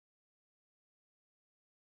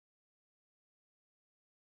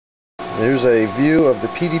There's a view of the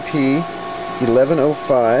PDP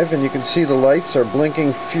 1105, and you can see the lights are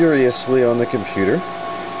blinking furiously on the computer.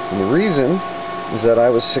 And the reason is that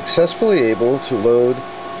I was successfully able to load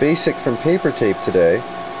BASIC from Papertape today,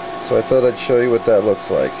 so I thought I'd show you what that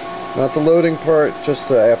looks like. Not the loading part, just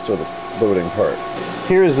the after the loading part.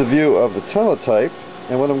 Here is the view of the Teletype,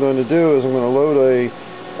 and what I'm going to do is I'm going to load a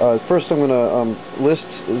first I'm going to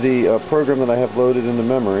list the program that I have loaded into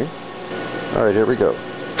memory. Alright, here we go.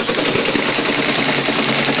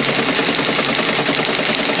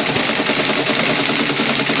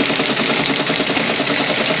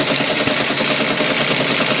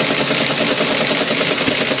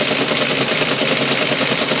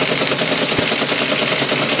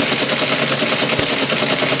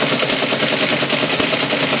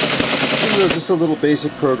 Just a little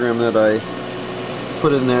basic program that I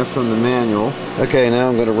put in there from the manual. Okay, now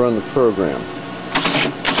I'm going to run the program.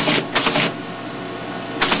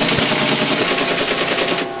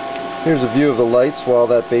 Here's a view of the lights while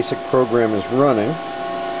that basic program is running.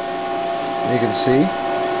 You can see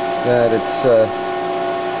that it's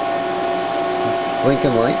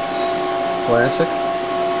blinking lights, classic.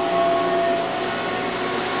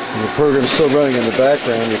 And the program's still running in the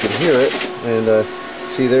background, you can hear it, and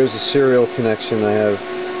see, there's a serial connection I have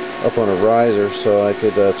up on a riser, so I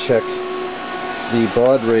could check the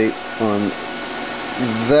baud rate on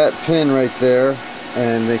that pin right there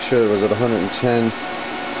and make sure it was at 110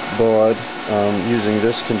 baud using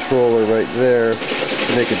this controller right there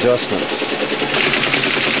to make adjustments.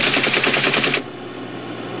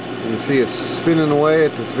 You can see it's spinning away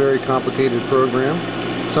at this very complicated program,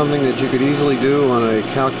 something that you could easily do on a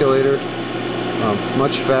calculator.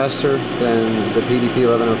 Much faster than the PDP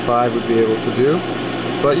 1105 would be able to do,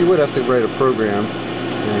 but you would have to write a program,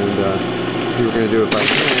 and if you were going to do it by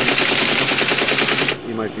hand,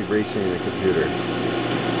 you might be racing the computer.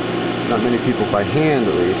 Not many people by hand,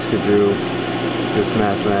 at least, could do this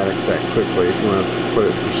mathematics that quickly, if you want to put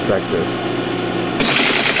it in perspective.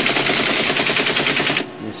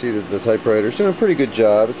 You see that the typewriter's doing a pretty good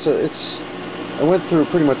job. I went through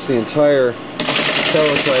pretty much the entire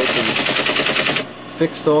Teletype and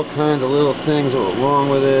fixed all kinds of little things that were wrong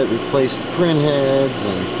with it, replaced print heads,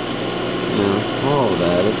 and all of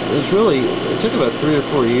that. It took about 3 or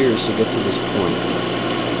 4 years to get to this point.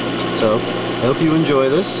 So I hope you enjoy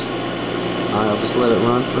this. I'll just let it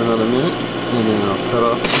run for another minute, and then I'll cut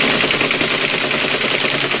off.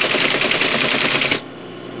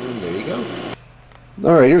 And there you go.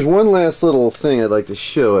 Alright, here's one last little thing I'd like to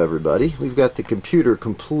show everybody. We've got the computer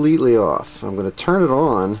completely off. I'm going to turn it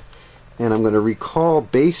on, and I'm going to recall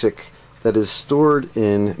BASIC that is stored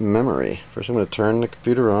in memory. First I'm going to turn the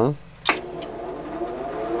computer on.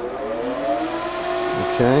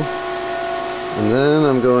 Okay. And then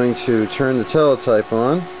I'm going to turn the Teletype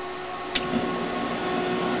on.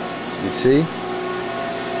 You see?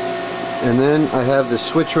 And then I have the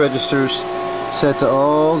switch registers set to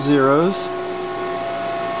all zeros.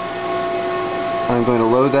 I'm going to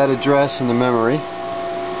load that address in the memory.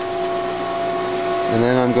 And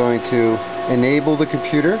then I'm going to enable the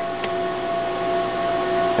computer,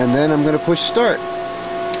 and then I'm going to push start.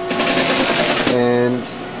 And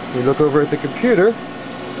we look over at the computer,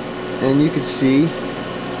 and you can see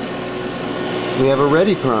we have a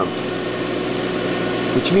ready prompt,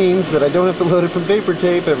 which means that I don't have to load it from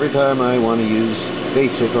Papertape every time I want to use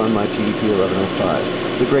BASIC on my PDP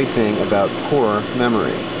 1105. The great thing about core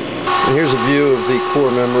memory. And here's a view of the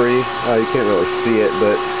core memory. You can't really see it,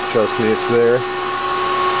 but trust me, it's there.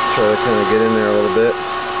 Try to kind of get in there a little bit.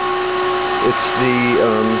 It's the,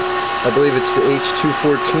 I believe it's the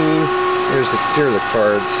H214. Here are the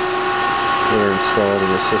cards that are installed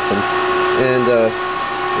in the system. And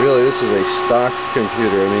really, this is a stock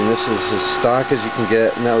computer. I mean, this is as stock as you can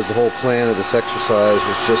get, and that was the whole plan of this exercise,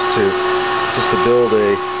 was just to build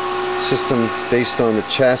a system based on the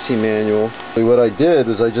chassis manual. What I did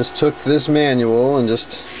was I just took this manual and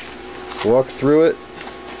just walked through it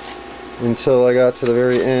until I got to the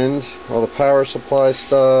very end, all the power supply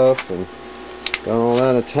stuff, and got all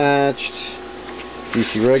that attached,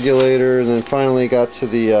 DC regulator, and then finally got to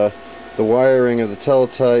the wiring of the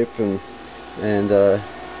Teletype and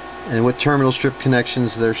what terminal strip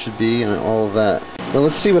connections there should be, and all of that. Now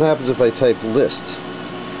let's see what happens if I type list.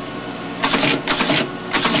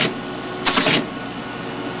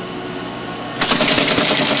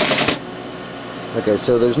 Okay,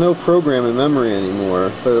 so there's no program in memory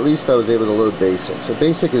anymore, but at least I was able to load BASIC. So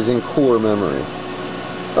BASIC is in core memory.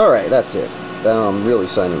 Alright, that's it. Now I'm really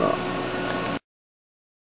signing off.